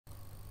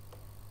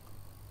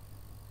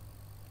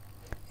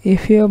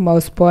If your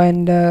mouse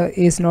pointer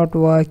is not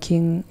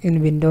working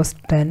in Windows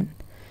 10,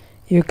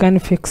 you can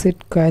fix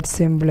it quite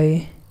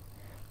simply.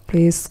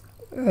 Please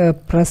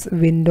press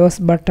Windows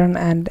button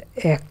and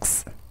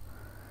X.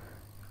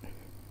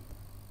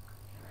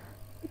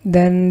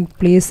 Then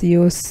please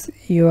use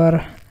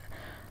your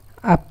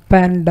up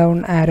and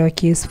down arrow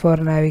keys for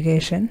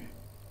navigation.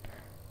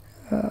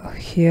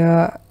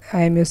 Here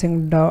I am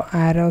using down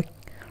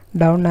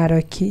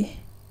arrow key.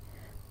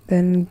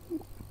 Then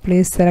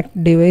please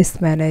select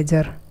device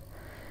manager.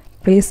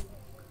 Please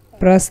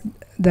press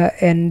the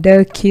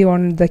enter key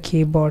on the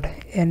keyboard.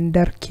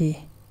 Enter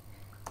key.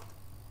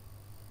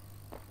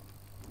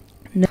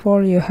 Now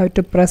you have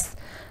to press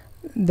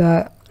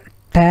the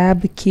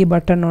tab key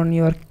button on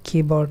your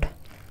keyboard.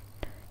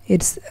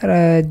 It's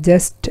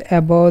just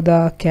above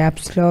the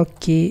caps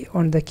lock key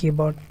on the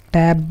keyboard.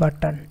 Tab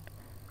button.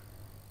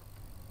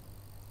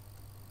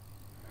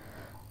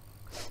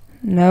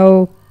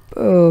 Now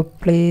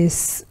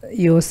please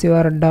use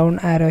your down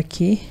arrow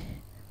key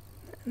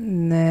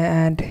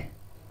and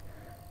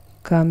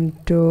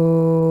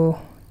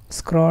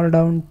scroll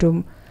down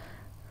to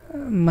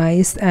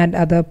mice and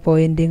other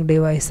pointing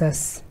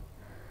devices.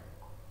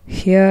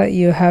 Here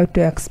you have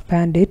to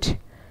expand it.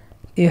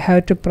 You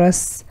have to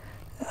press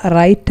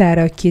right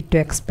arrow key to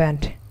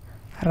expand.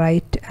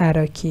 Right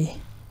arrow key.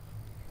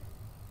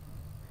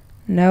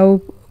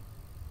 Now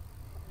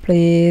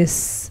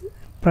please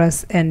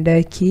press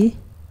enter key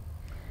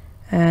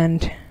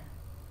and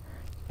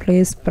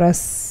please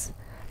press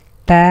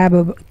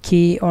tab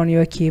key on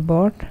your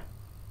keyboard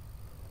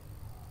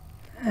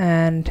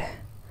and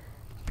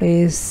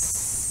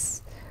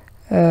please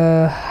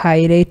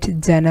highlight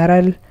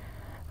general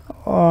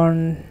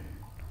on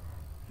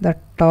the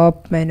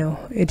top menu.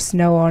 It's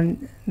now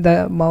on,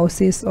 the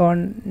mouse is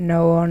on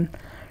now on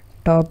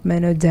top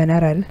menu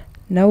general.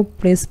 Now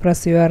please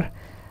press your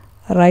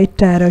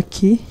right arrow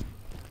key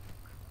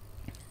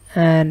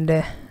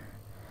and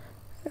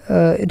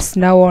it's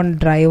now on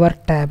driver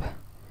tab.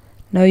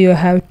 Now you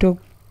have to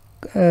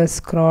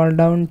scroll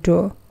down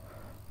to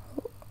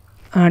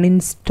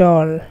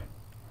uninstall.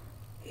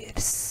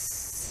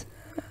 It's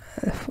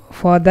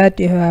for that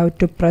you have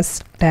to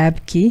press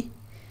tab key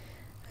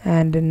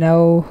and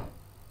now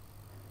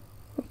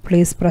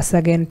please press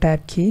again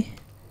tab key.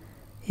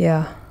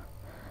 Yeah,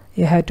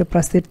 you have to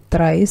press it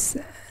thrice.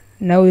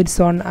 Now it's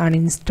on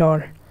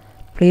uninstall.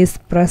 Please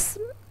press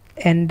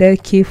enter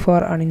key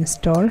for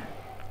uninstall.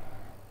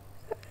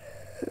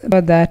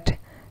 For that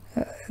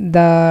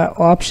the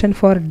option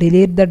for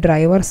delete the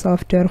driver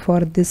software for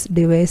this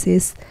device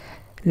is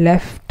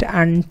left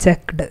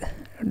unchecked.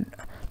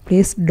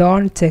 Please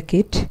don't check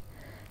it.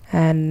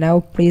 And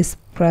now please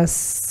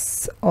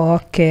press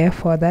OK.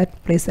 For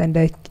that please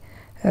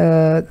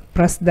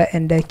press the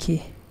enter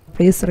key.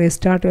 Please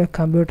restart your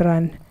computer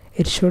and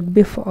it should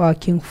be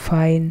working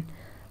fine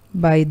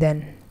by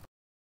then.